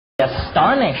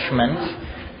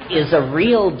Astonishment is a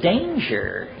real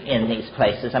danger in these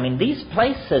places. I mean, these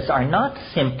places are not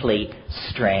simply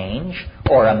strange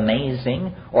or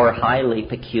amazing or highly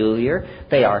peculiar.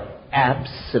 They are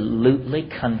absolutely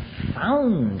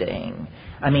confounding.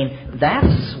 I mean,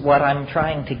 that's what I'm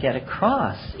trying to get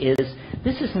across, is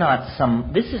this is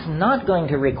not going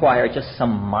to require just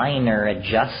some minor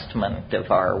adjustment of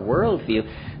our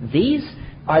worldview. These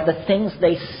are the things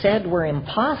they said were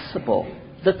impossible.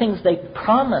 The things they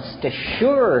promised,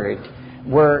 assured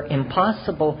were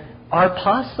impossible, are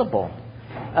possible.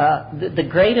 The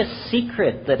greatest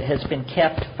secret that has been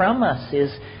kept from us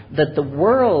is that the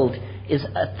world is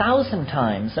 1,000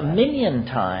 times, 1,000,000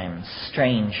 times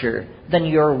stranger than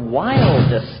your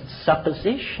wildest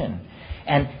supposition.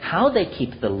 And how they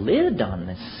keep the lid on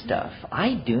this stuff,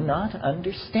 I do not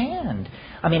understand.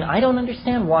 I mean, I don't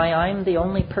understand why I'm the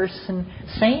only person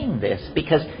saying this,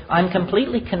 because I'm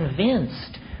completely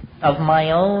convinced of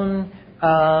my own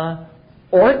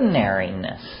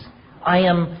ordinariness. I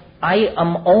am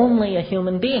only a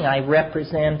human being. I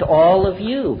represent all of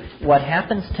you. What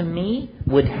happens to me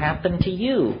would happen to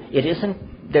you.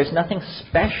 There's nothing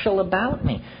special about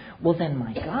me. Well then,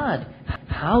 my God,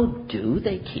 how do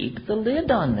they keep the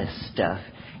lid on this stuff?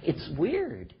 It's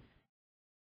weird.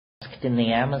 In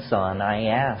the Amazon, I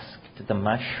asked the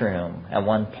mushroom at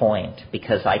one point,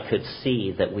 because I could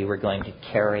see that we were going to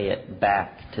carry it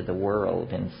back to the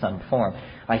world in some form.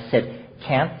 I said,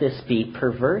 can't this be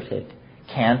perverted?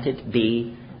 Can't it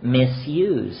be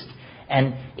misused?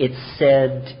 And it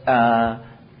said,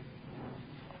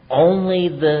 only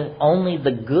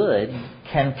the good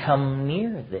can come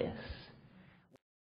near this.